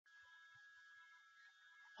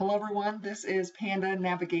Hello everyone, this is PANDA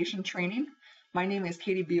Navigation Training. My name is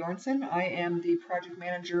Katie Bjornson. I am the project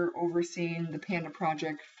manager overseeing the PANDA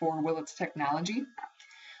project for Willits Technology.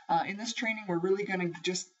 In this training, we're really going to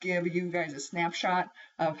just give you guys a snapshot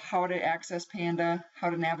of how to access PANDA, how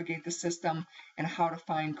to navigate the system, and how to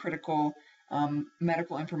find critical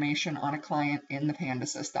medical information on a client in the PANDA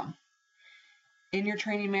system. In your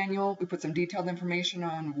training manual, we put some detailed information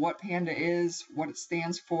on what PANDA is, what it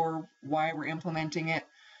stands for, why we're implementing it.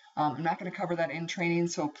 I'm not going to cover that in training,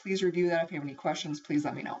 so please review that. If you have any questions, please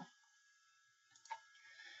let me know.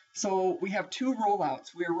 So we have two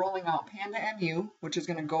rollouts. We're rolling out PANDA MU, which is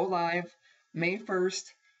going to go live May 1st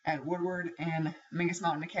at Woodward and Mingus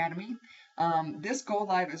Mountain Academy. This go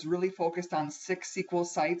live is really focused on 6 SQL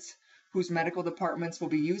sites whose medical departments will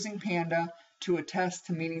be using PANDA to attest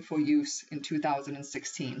to meaningful use in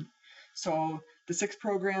 2016. So the 6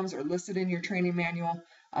 programs are listed in your training manual.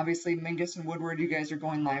 Obviously, Mingus and Woodward, you guys are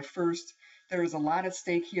going live first. There is a lot at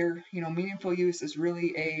stake here. Meaningful use is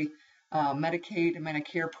really a Medicaid and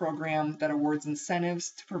Medicare program that awards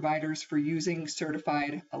incentives to providers for using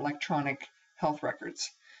certified electronic health records.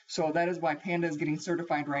 So that is why PANDA is getting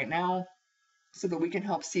certified right now, so that we can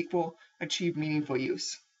help SQL achieve meaningful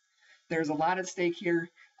use. There's a lot at stake here,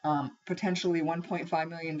 potentially $1.5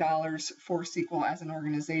 million for SQL as an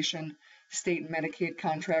organization, state and Medicaid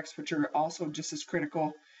contracts, which are also just as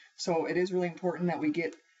critical. So it is really important that we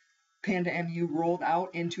get PANDA MU rolled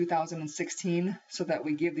out in 2016 so that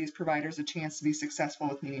we give these providers a chance to be successful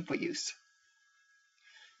with meaningful use.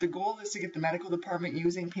 The goal is to get the medical department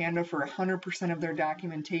using PANDA for 100% of their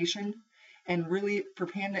documentation. And really, for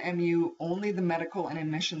PANDA MU, only the medical and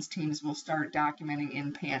admissions teams will start documenting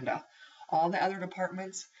in PANDA. All the other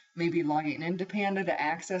departments may be logging into PANDA to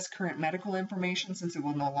access current medical information, since it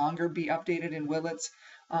will no longer be updated in Willits.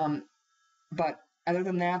 But other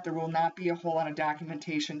than that, there will not be a whole lot of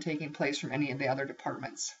documentation taking place from any of the other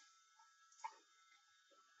departments.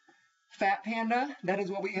 Fat PANDA, that is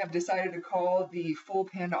what we have decided to call the full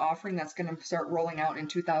PANDA offering that's going to start rolling out in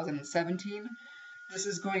 2017. This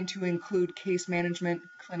is going to include case management,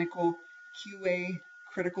 clinical, QA,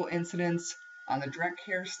 critical incidents, the direct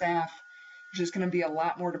care staff. There's just going to be a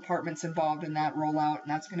lot more departments involved in that rollout,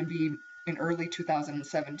 and that's going to be in early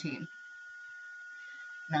 2017.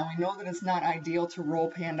 Now, we know that it's not ideal to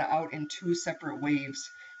roll PANDA out in 2 separate waves,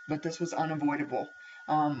 but this was unavoidable.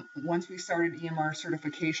 Once we started EMR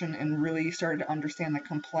certification and really started to understand the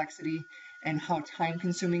complexity and how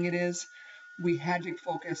time-consuming it is, we had to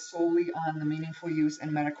focus solely on the meaningful use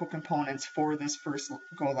and medical components for this first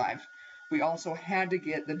go-live. We also had to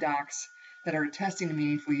get the docs that are attesting to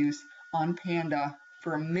meaningful use on PANDA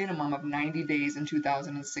for a minimum of 90 days in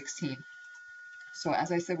 2016. So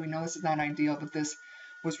as I said, we know this is not ideal, but this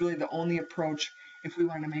was really the only approach if we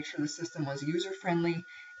wanted to make sure the system was user-friendly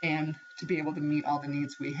and to be able to meet all the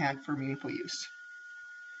needs we had for meaningful use.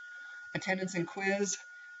 Attendance and quiz.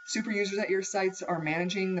 Super users at your sites are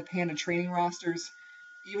managing the PANDA training rosters.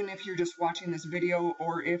 Even if you're just watching this video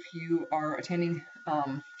or if you are attending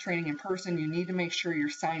training in person, you need to make sure you're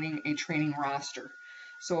signing a training roster.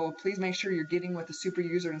 So please make sure you're getting with the super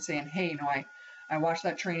user and saying, hey, I watched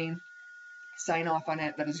that training, sign off on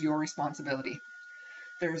it, that is your responsibility.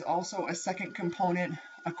 There's also a second component.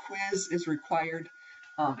 A quiz is required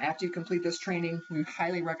after you complete this training. We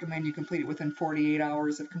highly recommend you complete it within 48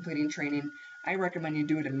 hours of completing training. I recommend you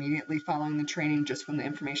do it immediately following the training, just when the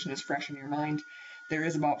information is fresh in your mind. There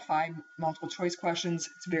is about 5 multiple choice questions.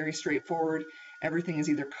 It's very straightforward. Everything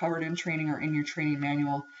is either covered in training or in your training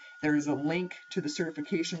manual. There is a link to the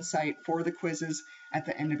certification site for the quizzes at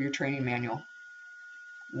the end of your training manual.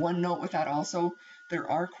 One note with that also, there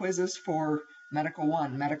are quizzes for Medical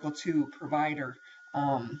 1, Medical 2, Provider,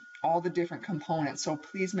 all the different components. So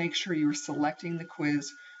please make sure you're selecting the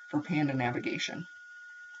quiz for PANDA navigation.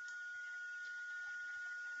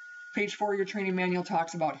 Page 4 of your training manual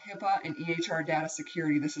talks about HIPAA and EHR data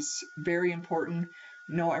security. This is very important.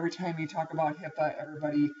 Every time you talk about HIPAA,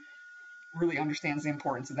 everybody really understands the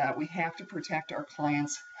importance of that. We have to protect our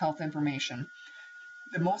clients' health information.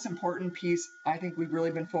 The most important piece I think we've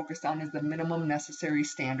really been focused on is the minimum necessary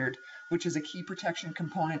standard, which is a key protection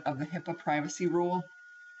component of the HIPAA privacy rule.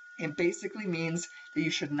 It basically means that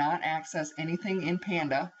you should not access anything in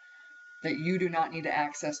PANDA that you do not need to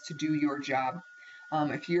access to do your job.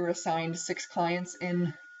 If you're assigned 6 clients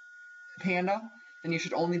in PANDA, then you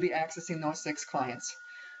should only be accessing those 6 clients.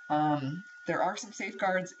 There are some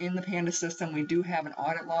safeguards in the PANDA system. We do have an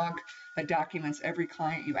audit log that documents every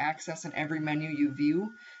client you access and every menu you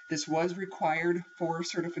view. This was required for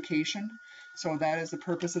certification, so that is the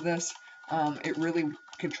purpose of this. It really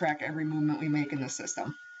can track every movement we make in the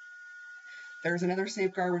system. There's another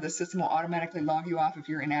safeguard where the system will automatically log you off if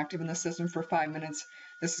you're inactive in the system for 5 minutes.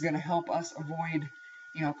 This is going to help us avoid,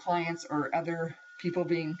 clients or other people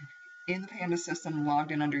being in the PANDA system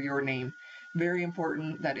logged in under your name. Very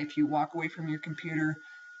important that if you walk away from your computer,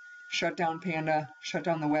 shut down PANDA, shut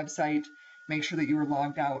down the website, make sure that you are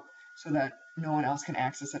logged out so that no one else can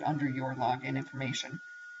access it under your login information.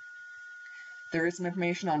 There is some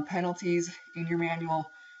information on penalties in your manual.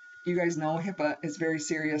 You guys know HIPAA is very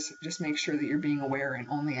serious. Just make sure that you're being aware and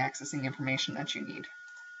only accessing information that you need.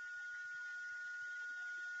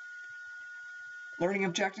 Learning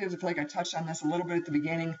objectives, I feel like I touched on this a little bit at the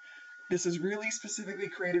beginning. This is really specifically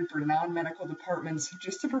created for non-medical departments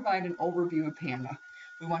just to provide an overview of PANDA.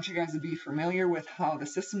 We want you guys to be familiar with how the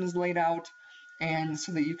system is laid out and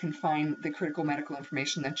so that you can find the critical medical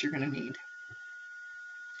information that you're going to need.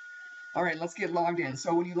 All right, let's get logged in.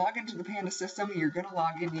 So when you log into the PANDA system, you're going to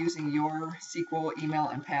log in using your SQL email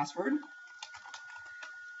and password.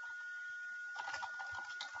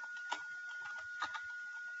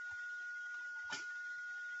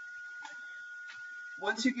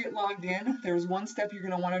 Once you get logged in, there's one step you're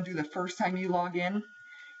going to want to do the first time you log in.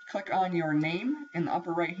 Click on your name in the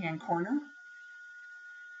upper right-hand corner.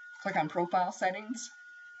 Click on Profile Settings.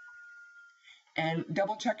 And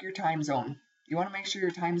double check your time zone. You want to make sure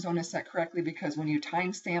your time zone is set correctly because when you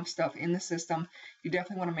timestamp stuff in the system, you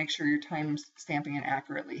definitely want to make sure you're time stamping it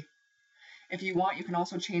accurately. If you want, you can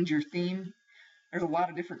also change your theme. There's a lot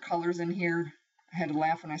of different colors in here. I had to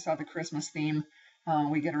laugh when I saw the Christmas theme.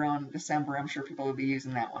 We get around December, I'm sure people will be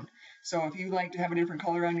using that one. So if you like to have a different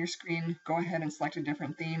color on your screen, go ahead and select a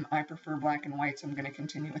different theme. I prefer black and white, so I'm going to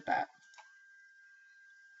continue with that.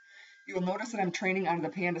 You will notice that I'm training out of the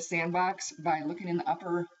PANDA sandbox. By looking in the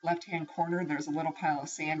upper left-hand corner, there's a little pile of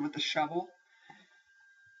sand with a shovel.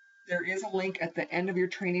 There is a link at the end of your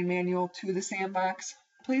training manual to the sandbox.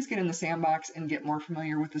 Please get in the sandbox and get more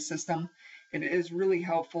familiar with the system. It is really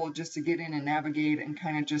helpful just to get in and navigate and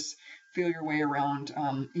kind of just feel your way around,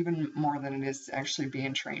 even more than it is to actually be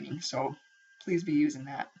in training. So please be using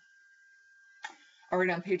that. All right,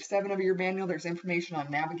 on page 7 of your manual, there's information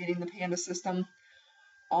on navigating the PANDA system.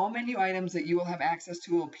 All menu items that you will have access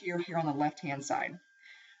to will appear here on the left-hand side.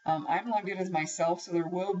 I'm logged in as myself, so there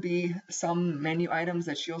will be some menu items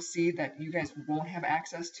that you'll see that you guys won't have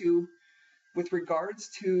access to. With regards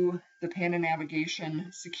to the PANDA navigation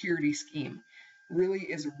security scheme, really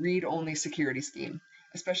is a read-only security scheme.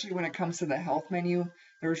 Especially when it comes to the health menu,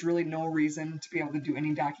 there's really no reason to be able to do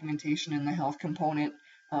any documentation in the health component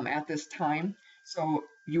at this time. So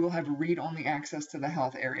you will have read-only access to the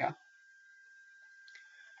health area.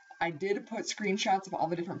 I did put screenshots of all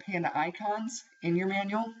the different PANDA icons in your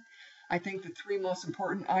manual. I think the 3 most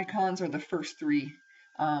important icons are the first 3.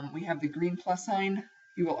 We have the green plus sign.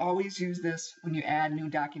 You will always use this when you add new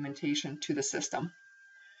documentation to the system.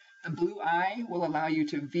 The blue eye will allow you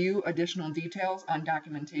to view additional details on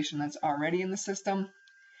documentation that's already in the system.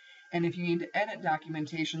 And if you need to edit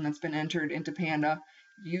documentation that's been entered into PANDA,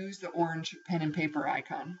 use the orange pen and paper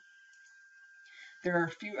icon. There are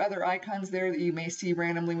a few other icons there that you may see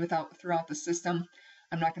randomly throughout the system.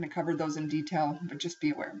 I'm not going to cover those in detail, but just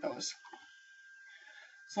be aware of those.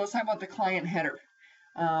 So let's talk about the client header.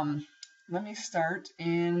 Let me start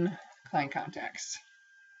in client contacts.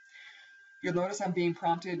 You'll notice I'm being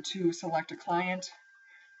prompted to select a client.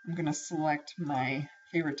 I'm going to select my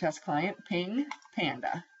favorite test client, Ping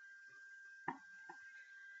Panda.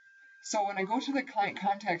 So when I go to the client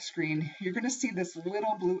contact screen, you're going to see this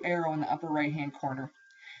little blue arrow in the upper right hand corner.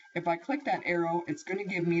 If I click that arrow, it's going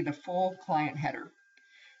to give me the full client header.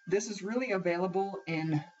 This is really available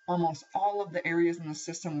in almost all of the areas in the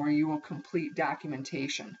system where you will complete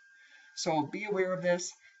documentation. So be aware of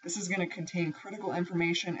this. This is going to contain critical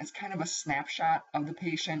information. It's kind of a snapshot of the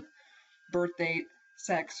patient, birth date,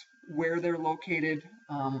 sex, where they're located,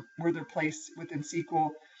 where they're placed within SQL,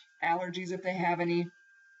 allergies if they have any,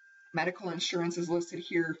 medical insurance is listed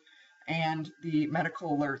here, and the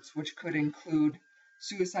medical alerts, which could include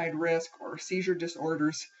suicide risk or seizure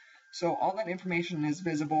disorders. So all that information is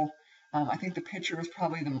visible. I think the picture is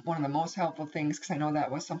probably one of the most helpful things because I know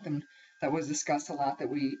that was something that was discussed a lot, that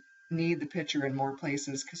we need the picture in more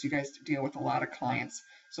places because you guys deal with a lot of clients.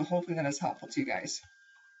 So hopefully that is helpful to you guys.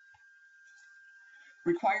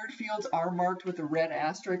 Required fields are marked with a red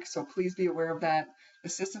asterisk, so please be aware of that. The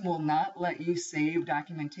system will not let you save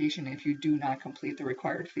documentation if you do not complete the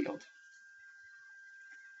required field.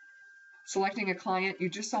 Selecting a client, you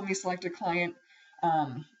just saw me select a client.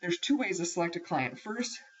 There's 2 ways to select a client.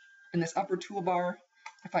 First, in this upper toolbar,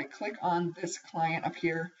 if I click on this client up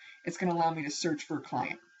here, it's going to allow me to search for a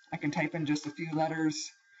client. I can type in just a few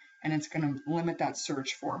letters, and it's going to limit that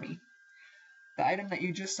search for me. The item that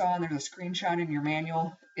you just saw, and there's a screenshot in your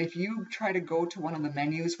manual, if you try to go to one of the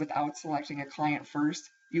menus without selecting a client first,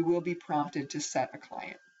 you will be prompted to set a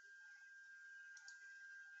client.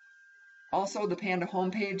 Also, the PANDA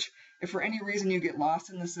homepage, if for any reason you get lost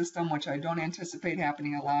in the system, which I don't anticipate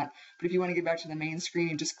happening a lot, but if you want to get back to the main screen,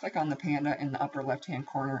 you just click on the PANDA in the upper left-hand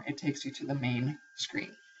corner. It takes you to the main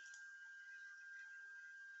screen.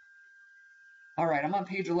 All right, I'm on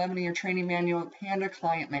page 11 of your training manual, PANDA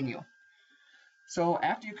client menu. So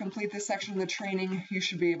after you complete this section of the training, you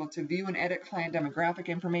should be able to view and edit client demographic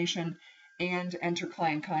information and enter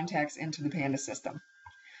client contacts into the PANDA system.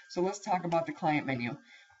 So let's talk about the client menu.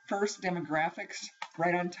 First, demographics,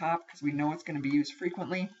 right on top, because we know it's going to be used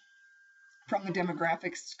frequently. From the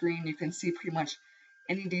demographics screen, you can see pretty much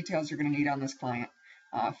any details you're going to need on this client.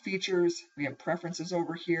 Features, we have preferences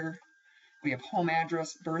over here. We have home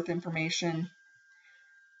address, birth information.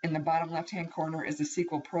 In the bottom left-hand corner is the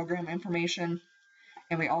SQL program information.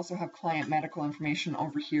 And we also have client medical information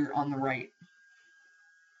over here on the right.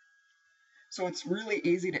 So it's really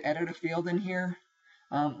easy to edit a field in here.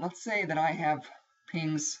 Let's say that I have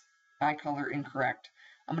Ping's eye color incorrect.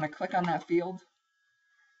 I'm going to click on that field.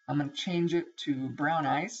 I'm going to change it to brown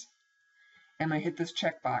eyes. And I'm going to hit this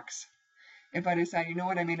checkbox. If I decide, you know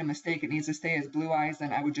what, I made a mistake, it needs to stay as blue eyes,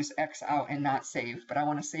 then I would just X out and not save. But I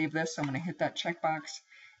want to save this, so I'm going to hit that checkbox,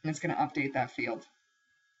 and it's going to update that field.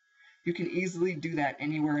 You can easily do that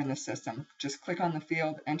anywhere in the system. Just click on the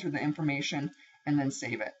field, enter the information, and then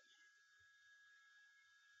save it.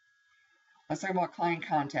 Let's talk about client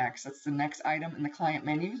contacts. That's the next item in the client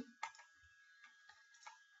menu.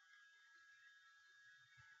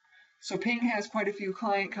 So Ping has quite a few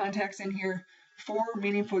client contacts in here. For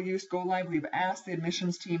Meaningful Use Go Live, we've asked the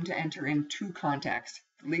admissions team to enter in 2 contacts,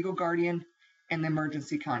 the legal guardian and the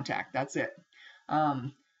emergency contact. That's it.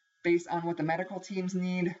 Based on what the medical teams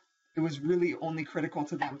need, it was really only critical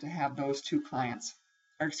to them to have those 2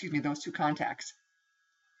 those 2 contacts.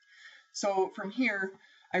 So from here,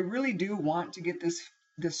 I really do want to get this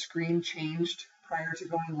screen changed prior to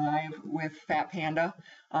going live with Fat Panda.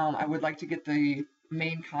 I would like to get the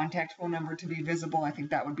main contact phone number to be visible. I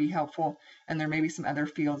think that would be helpful. And there may be some other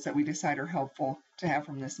fields that we decide are helpful to have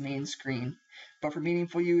from this main screen. But for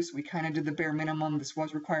meaningful use, we kind of did the bare minimum. This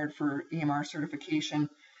was required for EMR certification.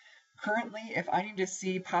 Currently, if I need to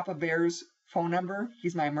see Papa Bear's phone number,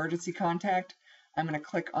 he's my emergency contact, I'm going to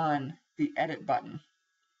click on the edit button.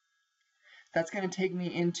 That's going to take me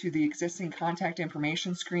into the existing contact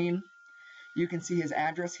information screen. You can see his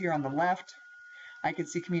address here on the left. I can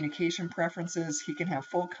see communication preferences. He can have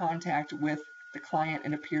full contact with the client.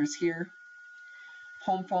 It appears here.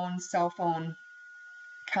 Home phone, cell phone,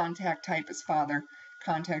 contact type is father,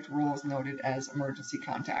 contact role is noted as emergency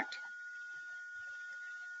contact.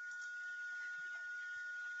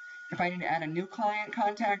 If I need to add a new client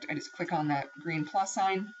contact, I just click on that green plus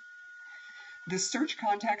sign. This search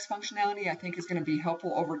contacts functionality I think is going to be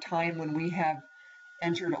helpful over time when we have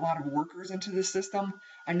entered a lot of workers into the system.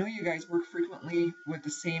 I know you guys work frequently with the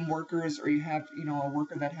same workers, or you have, a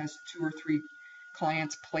worker that has 2 or 3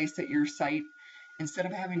 clients placed at your site. Instead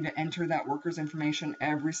of having to enter that worker's information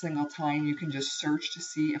every single time, you can just search to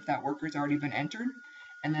see if that worker's already been entered,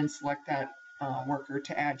 and then select that worker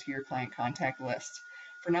to add to your client contact list.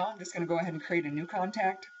 For now, I'm just going to go ahead and create a new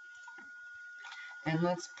contact. And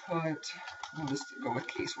we'll just go with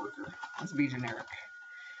caseworker. Let's be generic.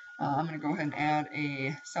 I'm going to go ahead and add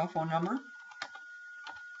a cell phone number.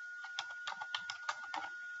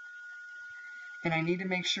 And I need to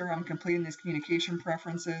make sure I'm completing these communication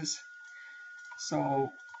preferences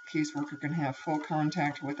so caseworker can have full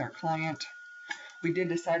contact with our client. We did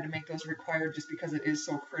decide to make those required just because it is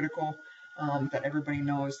so critical that everybody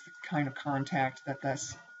knows the kind of contact that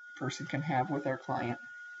this person can have with our client.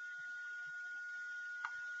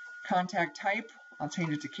 Contact type, I'll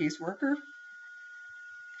change it to caseworker.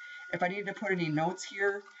 If I need to put any notes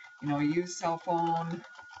here, use cell phone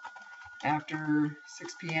after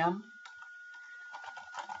 6 p.m.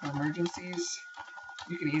 for emergencies,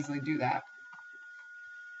 you can easily do that.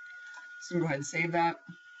 So go ahead and save that.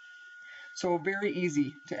 So very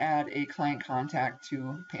easy to add a client contact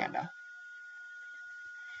to Panda.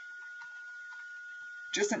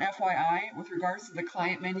 Just an FYI, with regards to the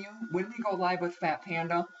client menu, when we go live with Fat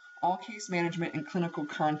Panda, all case management and clinical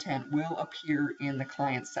content will appear in the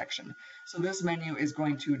client section. So this menu is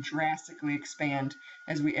going to drastically expand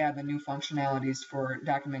as we add the new functionalities for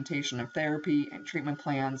documentation of therapy and treatment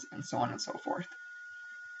plans and so on and so forth.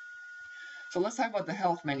 So let's talk about the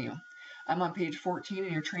health menu. I'm on page 14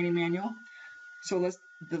 in your training manual. So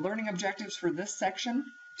the learning objectives for this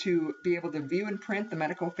section: to be able to view and print the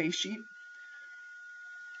medical face sheet,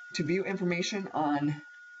 to view information on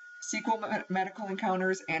sequel medical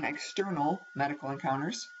encounters and external medical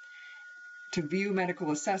encounters, to view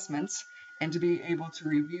medical assessments, and to be able to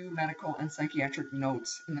review medical and psychiatric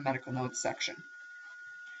notes in the medical notes section.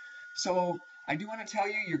 So I do want to tell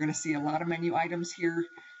you, you're going to see a lot of menu items here.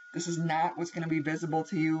 This is not what's going to be visible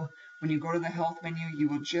to you. When you go to the health menu, you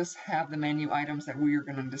will just have the menu items that we are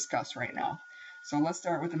going to discuss right now. So let's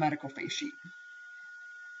start with the medical face sheet.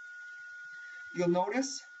 You'll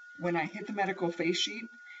notice when I hit the medical face sheet,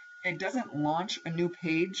 it doesn't launch a new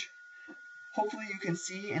page. Hopefully you can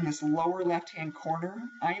see in this lower left-hand corner,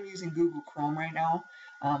 I am using Google Chrome right now,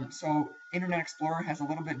 so Internet Explorer has a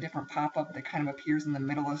little bit different pop-up that kind of appears in the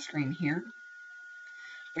middle of the screen here.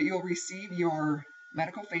 But you'll receive your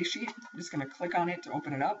medical face sheet. I'm just going to click on it to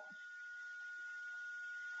open it up.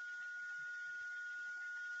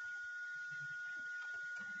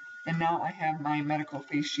 And now I have my medical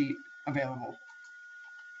face sheet available.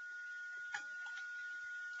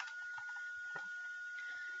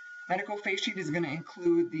 Medical face sheet is going to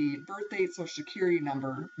include the birth date, social security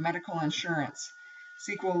number, medical insurance,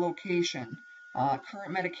 sequel location,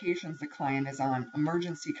 current medications the client is on,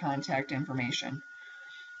 emergency contact information,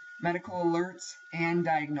 medical alerts, and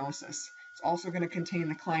diagnosis. It's also going to contain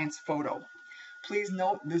the client's photo. Please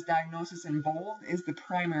note this diagnosis in bold is the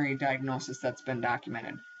primary diagnosis that's been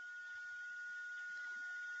documented.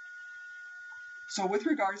 So with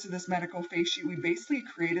regards to this medical face sheet, we basically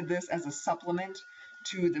created this as a supplement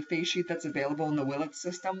to the face sheet that's available in the Willits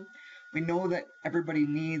system. We know that everybody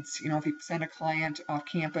needs, if you send a client off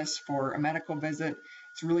campus for a medical visit,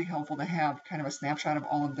 it's really helpful to have kind of a snapshot of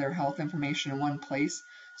all of their health information in one place.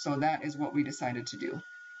 So that is what we decided to do.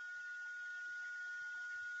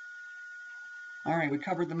 All right, we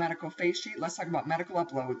covered the medical face sheet. Let's talk about medical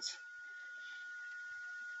uploads.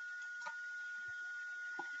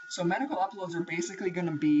 So medical uploads are basically going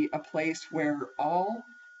to be a place where all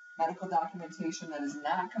medical documentation that is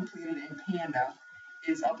not completed in PANDA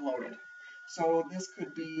is uploaded. So this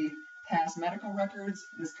could be past medical records,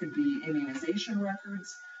 this could be immunization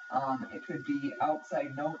records, it could be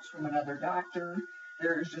outside notes from another doctor.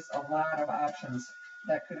 There is just a lot of options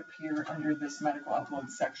that could appear under this medical upload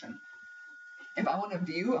section. If I want to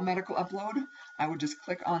view a medical upload, I would just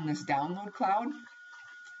click on this download cloud.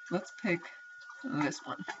 Let's pick this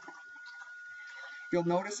one. You'll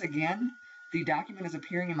notice again, the document is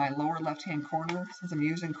appearing in my lower left-hand corner since I'm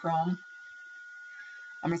using Chrome.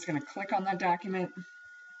 I'm just going to click on that document.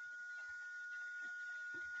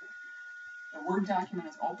 The Word document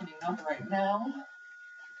is opening up right now.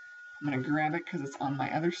 I'm going to grab it because it's on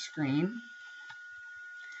my other screen.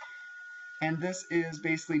 And this is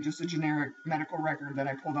basically just a generic medical record that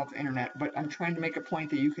I pulled off the internet, but I'm trying to make a point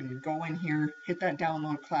that you can go in here, hit that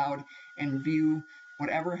download cloud, and view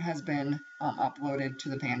whatever has been uploaded to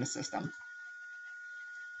the PANDA system.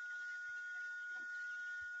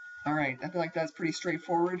 All right, I feel like that's pretty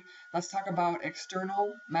straightforward. Let's talk about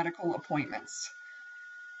external medical appointments.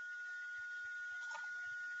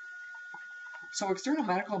 So external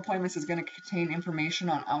medical appointments is going to contain information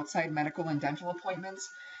on outside medical and dental appointments.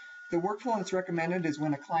 The workflow that's recommended is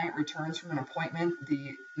when a client returns from an appointment,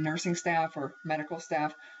 the nursing staff or medical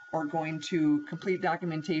staff are going to complete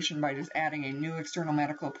documentation by just adding a new external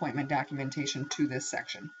medical appointment documentation to this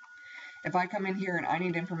section. If I come in here and I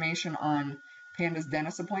need information on PANDA's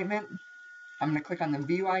dentist appointment, I'm going to click on the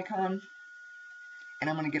view icon and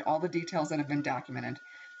I'm going to get all the details that have been documented.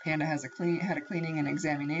 PANDA has had a cleaning and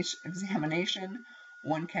examination,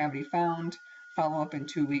 1 cavity found, follow up in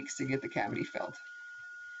 2 weeks to get the cavity filled.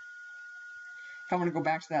 If I want to go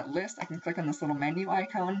back to that list, I can click on this little menu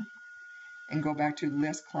icon and go back to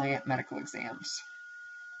list client medical exams.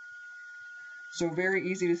 So very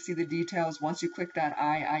easy to see the details. Once you click that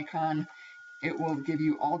eye icon, it will give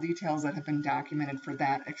you all details that have been documented for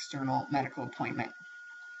that external medical appointment.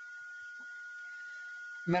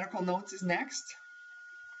 Medical notes is next.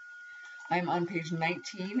 I'm on page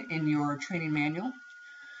 19 in your training manual.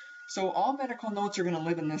 So all medical notes are going to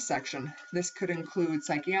live in this section. This could include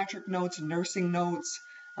psychiatric notes, nursing notes,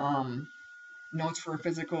 notes for a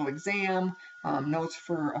physical exam, notes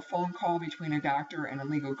for a phone call between a doctor and a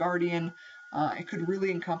legal guardian. It could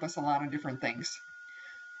really encompass a lot of different things.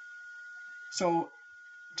 So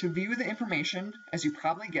to view the information, as you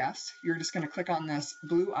probably guessed, you're just going to click on this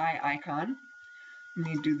blue eye icon. Let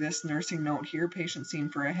me do this nursing note here, patient seen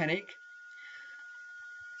for a headache.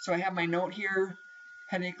 So I have my note here,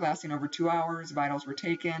 headache lasting over 2 hours, vitals were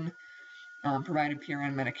taken, provided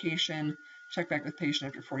PRN medication, checked back with patient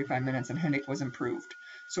after 45 minutes, and headache was improved.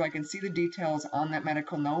 So I can see the details on that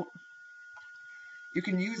medical note. You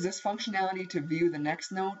can use this functionality to view the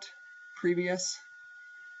next note, previous,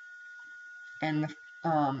 and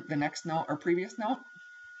the next note or previous note.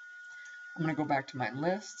 I'm going to go back to my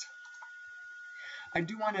list. I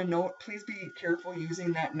do want to note, please be careful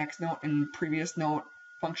using that next note and previous note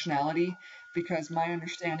functionality, because my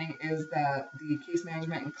understanding is that the case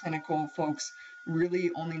management and clinical folks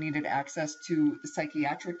really only needed access to the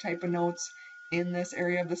psychiatric type of notes in this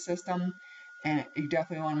area of the system, and you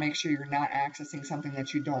definitely want to make sure you're not accessing something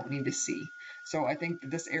that you don't need to see. So I think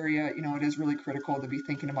that this area, it is really critical to be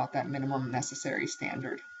thinking about that minimum necessary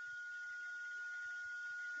standard.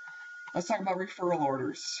 Let's talk about referral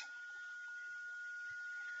orders.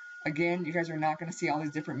 Again, you guys are not going to see all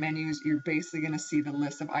these different menus. You're basically going to see the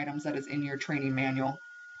list of items that is in your training manual.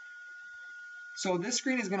 So this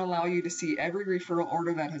screen is going to allow you to see every referral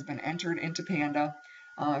order that has been entered into PANDA.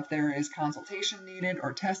 If there is consultation needed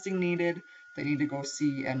or testing needed, they need to go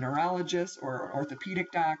see a neurologist or an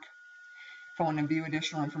orthopedic doc. If I want to view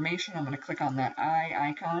additional information, I'm going to click on that eye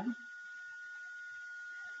icon.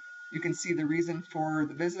 You can see the reason for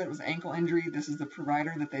the visit was ankle injury. This is the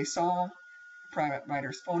provider that they saw. Private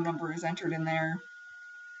provider's phone number is entered in there.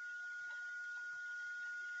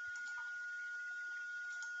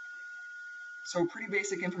 So pretty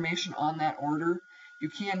basic information on that order. You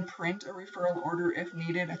can print a referral order if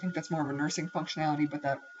needed. I think that's more of a nursing functionality, but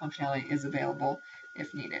that functionality is available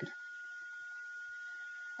if needed.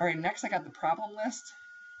 All right, next I got the problem list.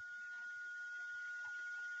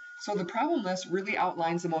 So the problem list really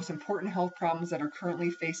outlines the most important health problems that are currently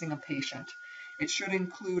facing a patient. It should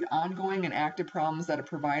include ongoing and active problems that a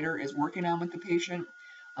provider is working on with the patient.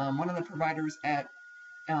 One of the providers at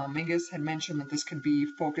Mingus had mentioned that this could be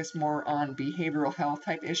focused more on behavioral health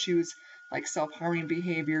type issues like self-harming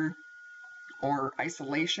behavior or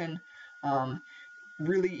isolation.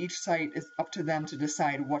 Really, each site is up to them to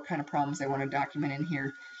decide what kind of problems they want to document in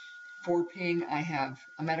here. For Ping, I have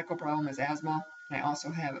a medical problem as asthma, and I also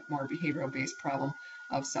have a more behavioral-based problem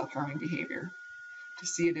of self-harming behavior. To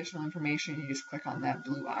see additional information, you just click on that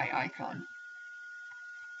blue eye icon.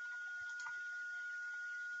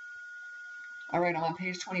 All right, I'm on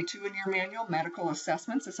page 22 in your manual, medical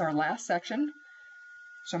assessments. It's our last section.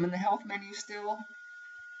 So I'm in the health menu still.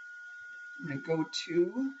 I'm going to go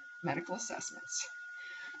to medical assessments.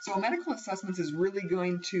 So medical assessments is really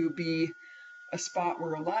going to be a spot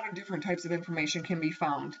where a lot of different types of information can be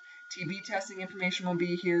found. TB testing information will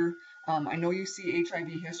be here. I know you see HIV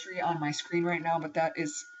history on my screen right now, but that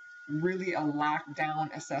is really a locked down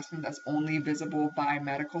assessment that's only visible by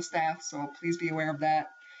medical staff, so please be aware of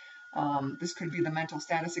that. This could be the mental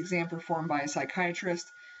status exam performed by a psychiatrist,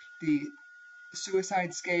 the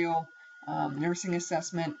suicide scale, nursing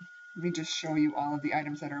assessment. Let me just show you all of the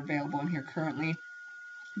items that are available in here currently.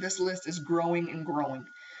 This list is growing and growing,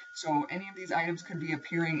 so any of these items could be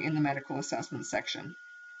appearing in the medical assessment section.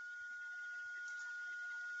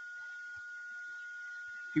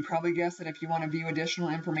 You probably guessed that if you want to view additional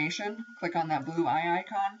information, click on that blue eye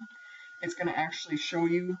icon. It's going to actually show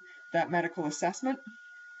you that medical assessment.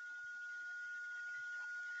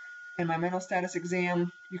 In my mental status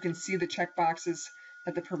exam, you can see the check boxes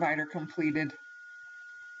that the provider completed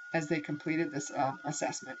as they completed this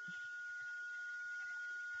assessment.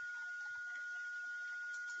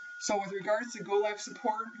 So with regards to Go Life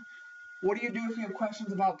support, what do you do if you have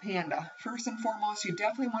questions about PANDA? First and foremost, you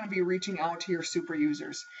definitely want to be reaching out to your super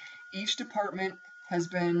users. Each department has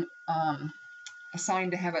been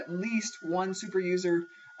assigned to have at least one super user,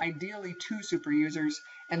 ideally 2 super users,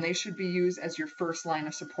 and they should be used as your first line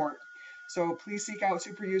of support. So please seek out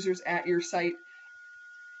super users at your site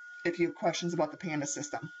if you have questions about the PANDA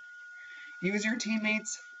system. Use your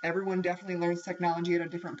teammates. Everyone definitely learns technology at a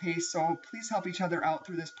different pace, so please help each other out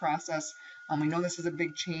through this process. We know this is a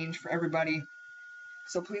big change for everybody,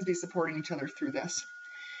 so please be supporting each other through this.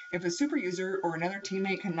 If a super user or another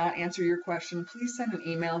teammate cannot answer your question, please send an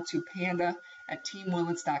email to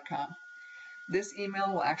panda@teamwillets.com. This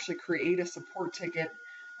email will actually create a support ticket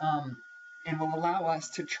and will allow us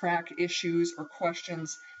to track issues or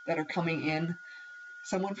questions that are coming in.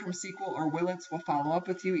 Someone from SQL or Willets will follow up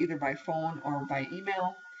with you either by phone or by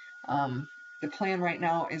email. The plan right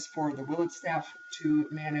now is for the Willets staff to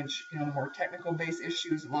manage, the more technical-based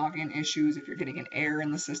issues, login issues, if you're getting an error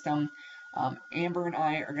in the system. Amber and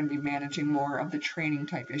I are going to be managing more of the training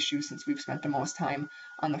type issues since we've spent the most time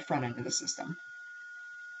on the front end of the system.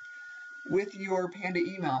 With your PANDA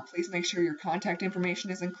email, please make sure your contact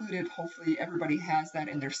information is included. Hopefully everybody has that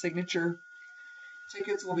in their signature.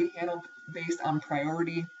 Tickets will be handled based on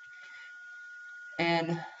priority.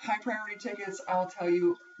 And high priority tickets, I'll tell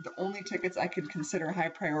you, the only tickets I could consider high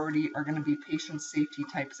priority are going to be patient safety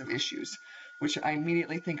types of issues, which I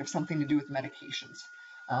immediately think of something to do with medications.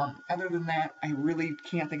 Other than that, I really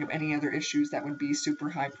can't think of any other issues that would be super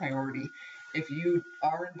high priority. If you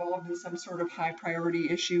are involved in some sort of high priority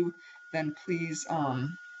issue, then please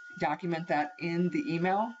document that in the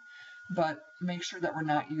email, but make sure that we're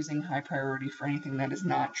not using high priority for anything that is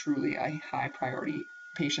not truly a high priority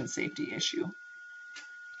patient safety issue.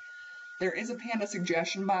 There is a PANDA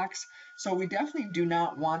suggestion box, so we definitely do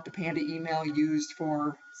not want the PANDA email used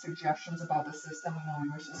for suggestions about the system. We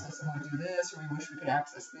wish the system would do this, or we wish we could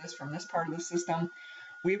access this from this part of the system.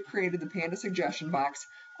 We've created the PANDA suggestion box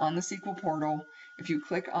on the SQL portal. If you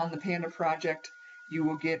click on the PANDA project, you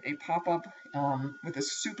will get a pop-up with a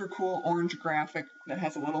super cool orange graphic that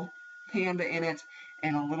has a little panda in it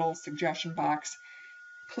and a little suggestion box.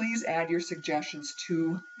 Please add your suggestions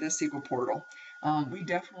to the SQL portal. We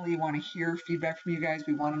definitely want to hear feedback from you guys.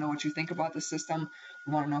 We want to know what you think about the system.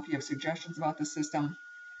 We want to know if you have suggestions about the system.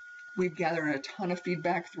 We've gathered a ton of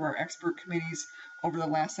feedback through our expert committees over the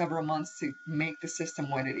last several months to make the system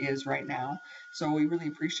what it is right now. So we really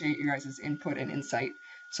appreciate you guys' input and insight.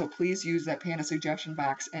 So please use that PANDA suggestion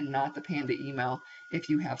box and not the PANDA email if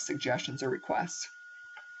you have suggestions or requests.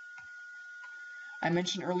 I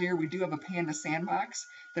mentioned earlier we do have a PANDA sandbox.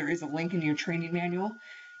 There is a link in your training manual.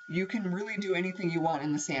 You can really do anything you want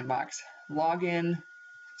in the sandbox. Log in,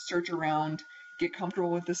 search around, get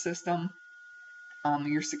comfortable with the system.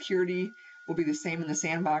 Your security will be the same in the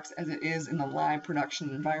sandbox as it is in the live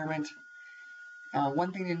production environment.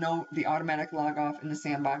 One thing to note, the automatic log off in the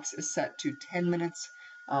sandbox is set to 10 minutes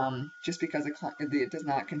just because it does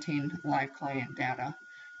not contain live client data.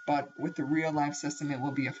 But with the real live system, it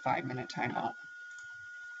will be a 5-minute timeout.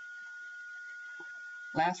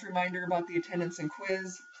 Last reminder about the attendance and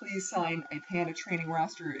quiz. Please sign a PANDA training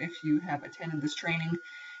roster if you have attended this training.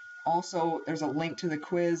 Also, there's a link to the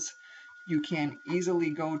quiz. You can easily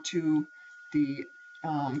go to the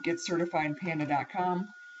getcertifiedpanda.com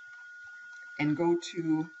and go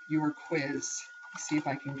to your quiz. Let's see if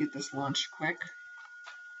I can get this launched quick.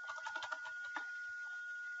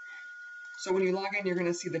 So when you log in, you're going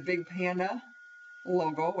to see the big PANDA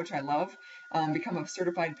logo, which I love. Become a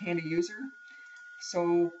certified PANDA user.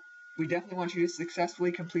 So we definitely want you to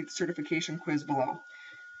successfully complete the certification quiz below.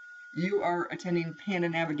 You are attending PANDA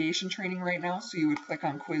navigation training right now, so you would click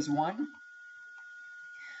on quiz 1.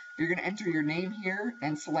 You're going to enter your name here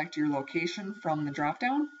and select your location from the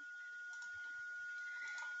dropdown.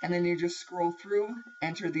 And then you just scroll through,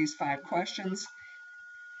 enter these 5 questions,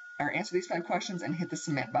 or answer these 5 questions and hit the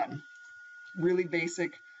submit button. Really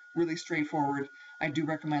basic, really straightforward. I do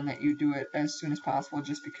recommend that you do it as soon as possible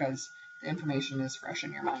just because the information is fresh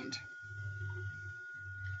in your mind.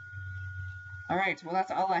 All right, well,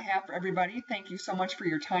 that's all I have for everybody. Thank you so much for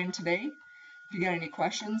your time today. If you got any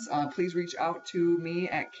questions, please reach out to me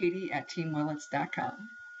at katie@teamwillets.com.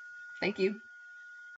 Thank you.